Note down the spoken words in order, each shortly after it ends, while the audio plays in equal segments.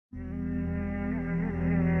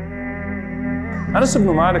Anas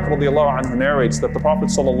ibn Malik radiallahu anhu narrates that the Prophet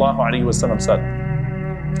sallallahu alaihi wasallam said,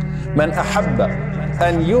 "Man ahabba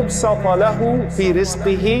an yubsata lahu fi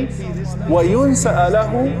rizqihi wa yunsa'a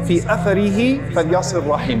lahu fi atharihi falyasir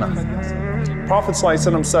rahimah." Prophet sallallahu alaihi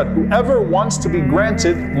wasallam said, whoever wants to be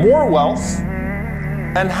granted more wealth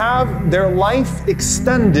and have their life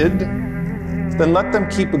extended, then let them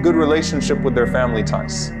keep a good relationship with their family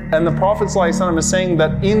ties. And the Prophet ﷺ is saying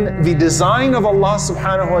that in the design of Allah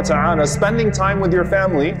subhanahu wa ta'ala, spending time with your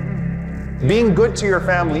family, being good to your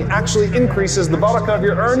family actually increases the barakah of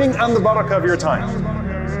your earning and the barakah of your time.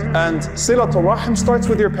 And silatul rahim starts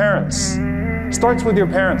with your parents. Starts with your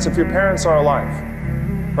parents if your parents are alive.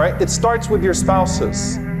 Right? It starts with your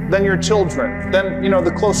spouses, then your children, then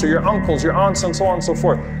the closer, your uncles, your aunts, and so on and so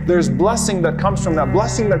forth. There's blessing that comes from that,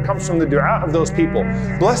 blessing that comes from the dua of those people,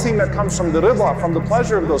 blessing that comes from the rida, from the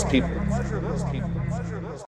pleasure of those people.